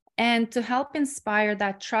 and to help inspire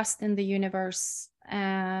that trust in the universe,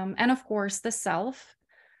 and of course the self.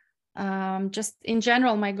 Just in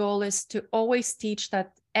general, my goal is to always teach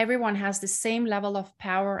that everyone has the same level of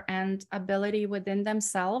power and ability within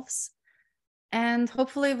themselves. And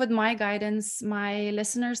hopefully with my guidance, my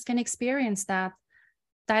listeners can experience that.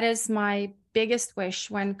 That is my biggest wish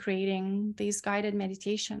when creating these guided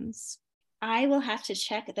meditations. I will have to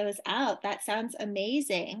check those out. That sounds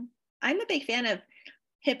amazing. I'm a big fan of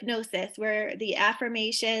hypnosis, where the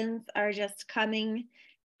affirmations are just coming.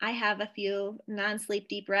 I have a few non-sleep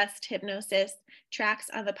deep rest hypnosis tracks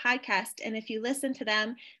on the podcast. And if you listen to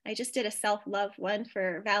them, I just did a self-love one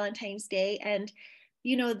for Valentine's Day. And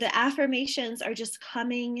the affirmations are just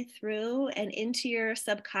coming through and into your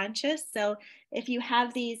subconscious. So if you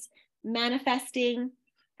have these manifesting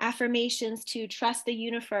affirmations to trust the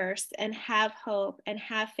universe and have hope and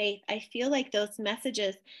have faith, I feel like those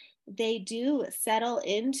messages, they do settle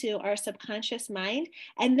into our subconscious mind.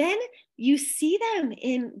 And then you see them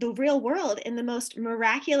in the real world in the most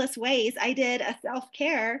miraculous ways. I did a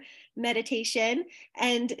self-care meditation,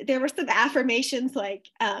 and there were some affirmations like,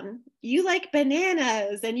 you like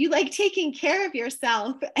bananas and you like taking care of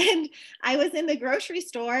yourself. And I was in the grocery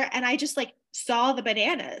store and I just like saw the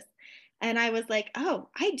bananas. And I was like, oh,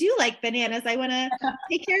 I do like bananas. I want to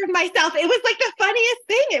take care of myself. It was like the funniest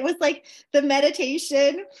thing. It was like the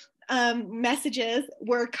meditation messages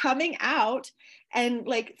were coming out and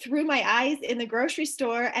like through my eyes in the grocery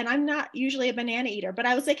store. And I'm not usually a banana eater, but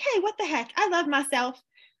I was like, hey, what the heck? I love myself.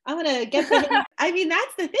 I'm going to get bananas. I mean,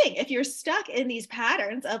 that's the thing. If you're stuck in these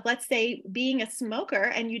patterns of, let's say, being a smoker,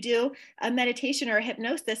 and you do a meditation or a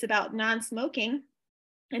hypnosis about non-smoking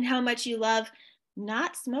and how much you love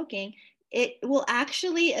not smoking, it will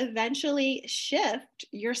actually eventually shift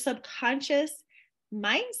your subconscious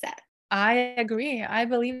mindset. I agree. I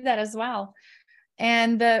believe that as well.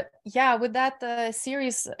 And with that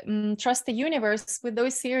series, Trust the Universe, with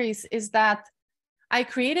those series, is that I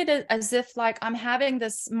created it as if like I'm having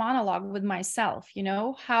this monologue with myself,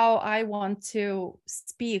 how I want to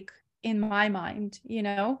speak in my mind,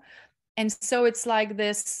 And so it's like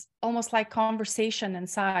this almost like conversation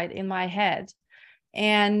inside in my head.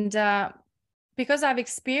 And because I've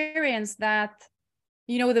experienced that,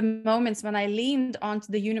 the moments when I leaned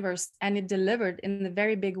onto the universe and it delivered in a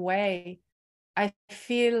very big way, I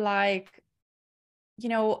feel like,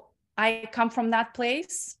 I come from that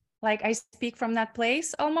place, like I speak from that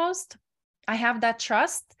place almost. I have that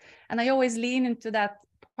trust and I always lean into that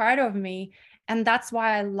part of me. And that's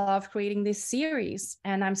why I love creating this series.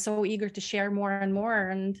 And I'm so eager to share more and more.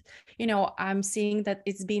 And, I'm seeing that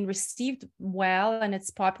it's being received well and it's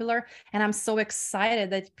popular. And I'm so excited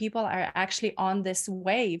that people are actually on this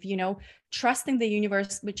wave, trusting the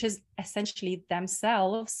universe, which is essentially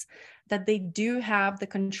themselves, that they do have the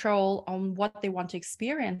control on what they want to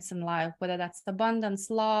experience in life, whether that's abundance,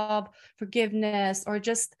 love, forgiveness, or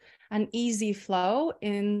just an easy flow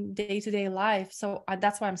in day-to-day life. So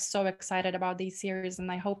that's why I'm so excited about these series. And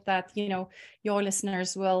I hope that, your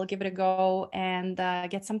listeners will give it a go and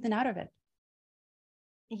get something out of it.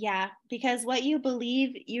 Yeah, because what you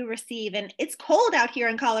believe, you receive. And it's cold out here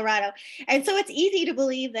in Colorado. And so it's easy to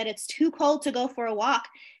believe that it's too cold to go for a walk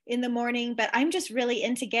in the morning. But I'm just really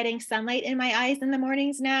into getting sunlight in my eyes in the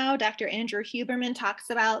mornings now. Dr. Andrew Huberman talks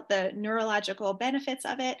about the neurological benefits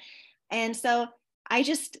of it. And so I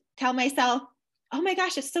just tell myself, oh my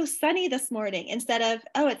gosh, it's so sunny this morning, instead of,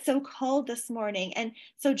 oh, it's so cold this morning. And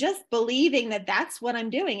so just believing that that's what I'm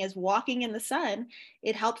doing is walking in the sun,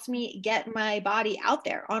 it helps me get my body out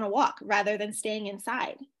there on a walk rather than staying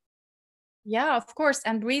inside. Yeah, of course.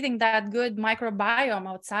 And breathing that good microbiome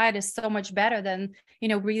outside is so much better than,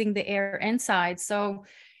 breathing the air inside. So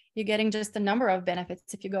you're getting just a number of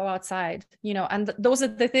benefits if you go outside, and those are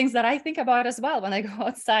the things that I think about as well when I go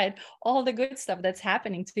outside, all the good stuff that's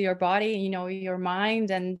happening to your body, your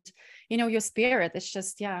mind and, your spirit. It's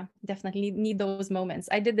just, definitely need those moments.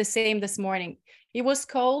 I did the same this morning. It was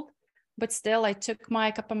cold, but still I took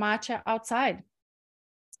my cup of matcha outside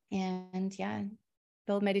and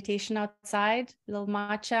little meditation outside, little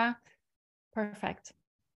matcha. Perfect.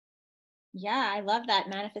 Yeah, I love that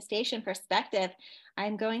manifestation perspective.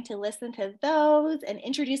 I'm going to listen to those and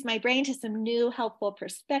introduce my brain to some new helpful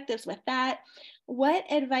perspectives with that. What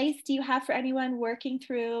advice do you have for anyone working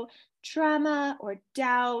through trauma or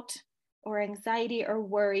doubt or anxiety or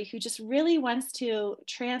worry who just really wants to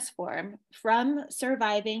transform from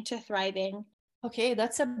surviving to thriving? Okay,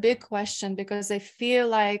 that's a big question because I feel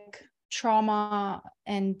like trauma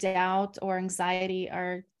and doubt or anxiety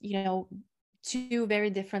are, two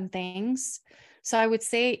very different things. So I would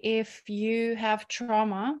say if you have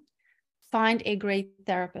trauma, find a great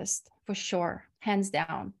therapist for sure, hands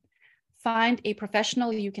down. Find a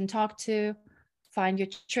professional you can talk to, find your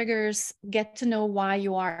triggers, get to know why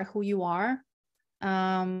you are who you are.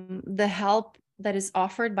 The help that is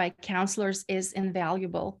offered by counselors is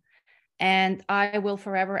invaluable. And I will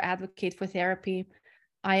forever advocate for therapy.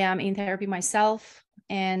 I am in therapy myself,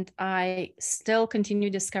 and I still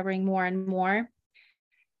continue discovering more and more.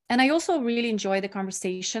 And I also really enjoy the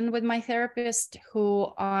conversation with my therapist,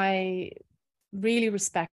 who I really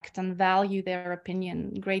respect and value their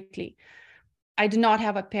opinion greatly. I do not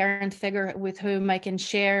have a parent figure with whom I can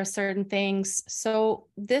share certain things. So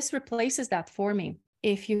this replaces that for me.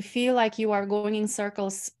 If you feel like you are going in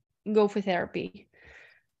circles, go for therapy.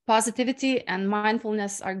 Positivity and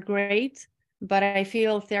mindfulness are great, but I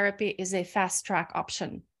feel therapy is a fast track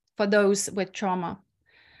option for those with trauma.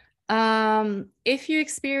 If you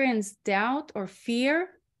experience doubt or fear,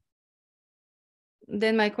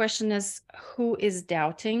 then my question is, who is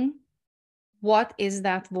doubting? What is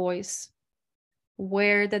that voice?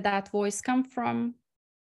 Where did that voice come from?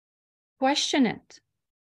 Question it.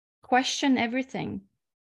 Question everything.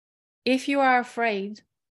 If you are afraid,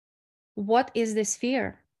 what is this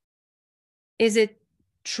fear? Is it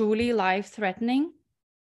truly life-threatening,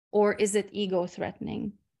 or is it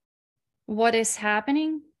ego-threatening? What is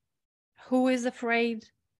happening? Who is afraid?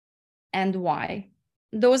 And why?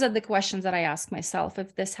 Those are the questions that I ask myself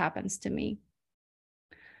if this happens to me.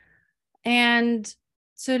 And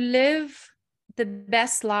to live the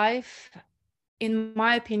best life, in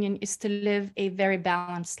my opinion, is to live a very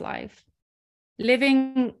balanced life.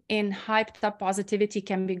 Living in hyped up positivity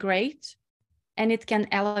can be great, and it can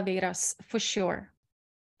elevate us for sure.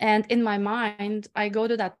 And in my mind, I go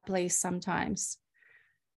to that place sometimes.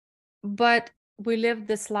 But we live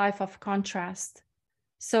this life of contrast.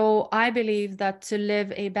 So I believe that to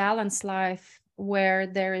live a balanced life where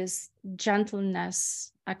there is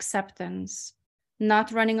gentleness, acceptance,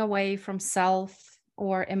 not running away from self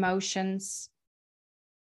or emotions,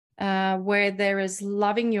 where there is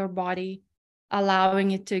loving your body,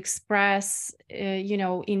 allowing it to express,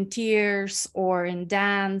 in tears or in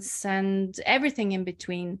dance and everything in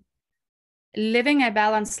between. Living a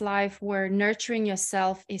balanced life where nurturing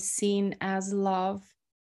yourself is seen as love,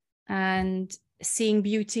 and seeing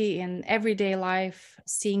beauty in everyday life,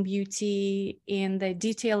 seeing beauty in the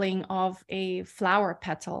detailing of a flower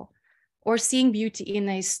petal, or seeing beauty in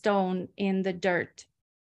a stone in the dirt.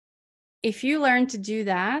 If you learn to do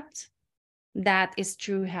that, that is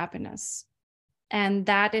true happiness. And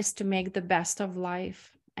that is to make the best of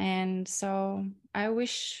life. And so I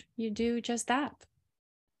wish you do just that.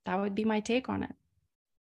 That would be my take on it.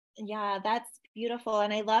 Yeah, that's beautiful.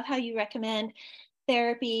 And I love how you recommend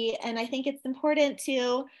therapy. And I think it's important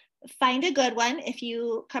to find a good one. If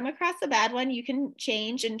you come across a bad one, you can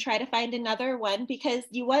change and try to find another one, because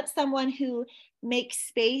you want someone who makes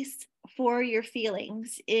space for your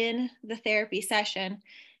feelings in the therapy session,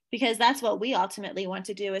 because that's what we ultimately want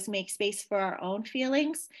to do, is make space for our own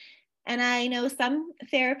feelings. And I know some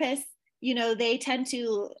therapists, they tend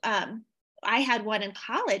to, I had one in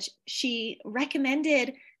college. She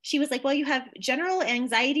was like, well, you have general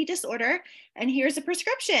anxiety disorder and here's a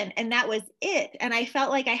prescription. And that was it. And I felt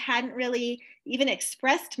like I hadn't really even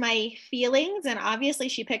expressed my feelings. And obviously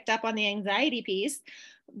she picked up on the anxiety piece,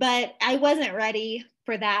 but I wasn't ready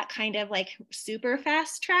for that kind of like super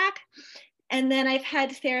fast track. And then I've had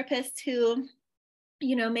therapists who,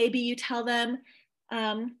 maybe you tell them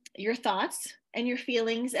your thoughts and your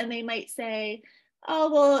feelings, and they might say,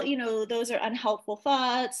 oh, well, those are unhelpful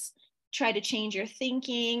thoughts. Try to change your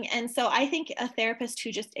thinking. And so I think a therapist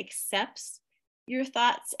who just accepts your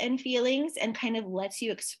thoughts and feelings and kind of lets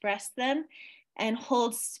you express them and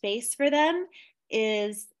holds space for them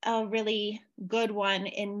is a really good one,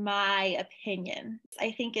 in my opinion.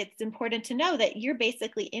 I think it's important to know that you're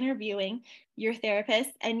basically interviewing your therapist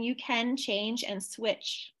and you can change and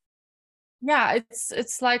switch. Yeah,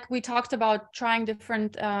 it's like we talked about trying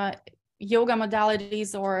different yoga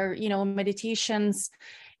modalities or, meditations.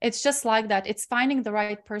 It's just like that. It's finding the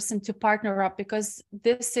right person to partner up, because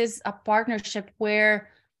this is a partnership where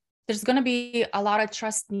there's going to be a lot of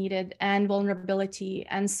trust needed and vulnerability.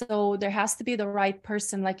 And so there has to be the right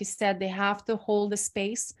person. Like you said, they have to hold the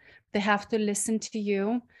space. They have to listen to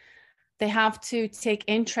you. They have to take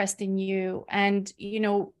interest in you and,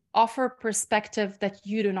 offer perspective that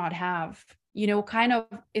you do not have. Kind of,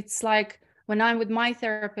 it's like when I'm with my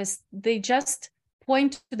therapist, they just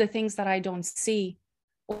point to the things that I don't see,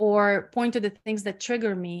 or point to the things that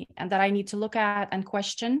trigger me and that I need to look at and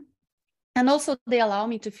question. And also they allow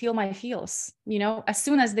me to feel my feels. As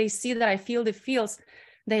soon as they see that I feel the feels,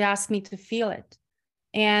 they ask me to feel it.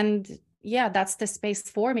 And yeah, that's the space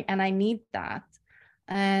for me. And I need that.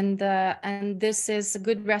 And this is a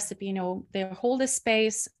good recipe. They hold a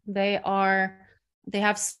space. They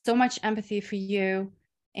have so much empathy for you.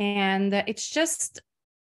 And it's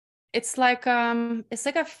like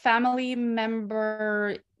a family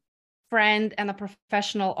member, friend, and a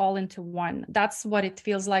professional all into one. That's what it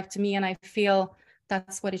feels like to me. And I feel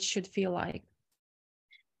that's what it should feel like.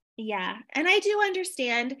 Yeah. And I do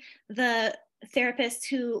understand the therapists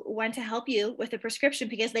who want to help you with a prescription,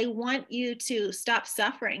 because they want you to stop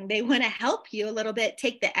suffering. They want to help you a little bit,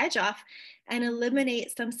 take the edge off and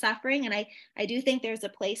eliminate some suffering. And I do think there's a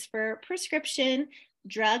place for prescription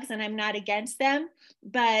drugs and I'm not against them,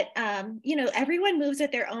 but everyone moves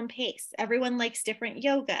at their own pace. Everyone likes different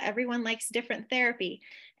yoga. Everyone likes different therapy.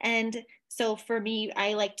 And so for me,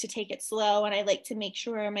 I like to take it slow, and I like to make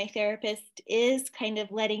sure my therapist is kind of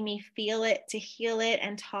letting me feel it to heal it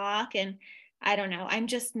and talk. And I don't know, I'm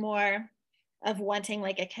just more of wanting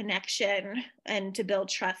like a connection and to build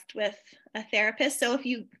trust with a therapist. So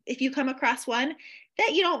if you come across one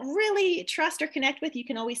that you don't really trust or connect with, you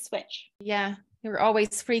can always switch. Yeah, you're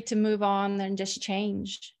always free to move on and just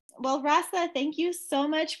change. Well, Rasa, thank you so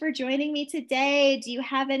much for joining me today. Do you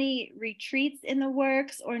have any retreats in the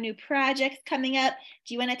works or new projects coming up?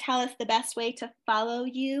 Do you want to tell us the best way to follow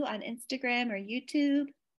you on Instagram or YouTube?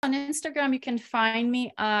 On Instagram, you can find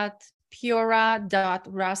me at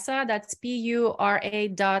PURA.Rasa. That's PURA.RASA.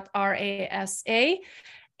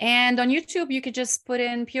 And on YouTube, you could just put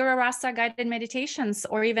in Pura Rasa guided meditations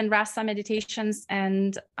or even Rasa meditations,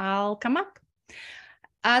 and I'll come up.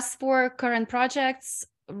 As for current projects,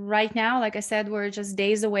 right now, like I said, we're just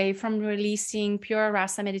days away from releasing Pura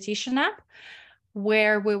Rasa meditation app,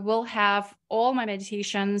 where we will have all my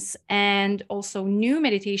meditations and also new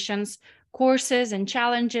meditations, courses and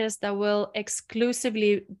challenges that will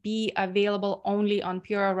exclusively be available only on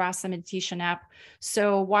Pura Rasa meditation app.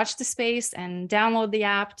 So watch the space and download the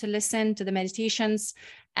app to listen to the meditations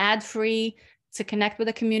ad-free, to connect with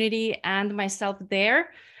the community and myself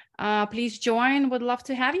there. Please join. Would love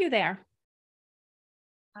to have you there.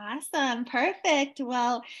 Awesome. Perfect.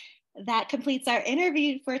 Well, that completes our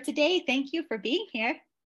interview for today. Thank you for being here.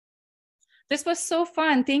 This was so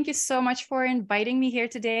fun. Thank you so much for inviting me here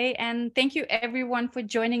today. And thank you everyone for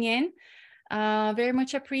joining in. Very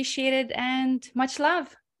much appreciated and much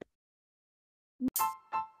love.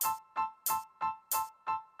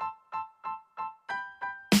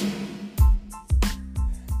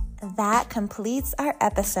 That completes our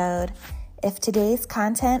episode. If today's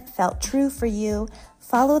content felt true for you,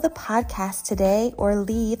 follow the podcast today or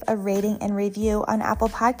leave a rating and review on Apple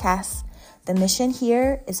Podcasts. The mission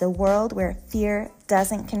here is a world where fear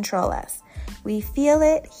doesn't control us. We feel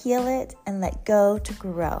it, heal it, and let go to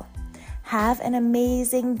grow. Have an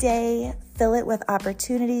amazing day. Fill it with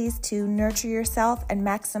opportunities to nurture yourself and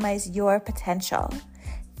maximize your potential.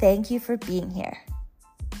 Thank you for being here.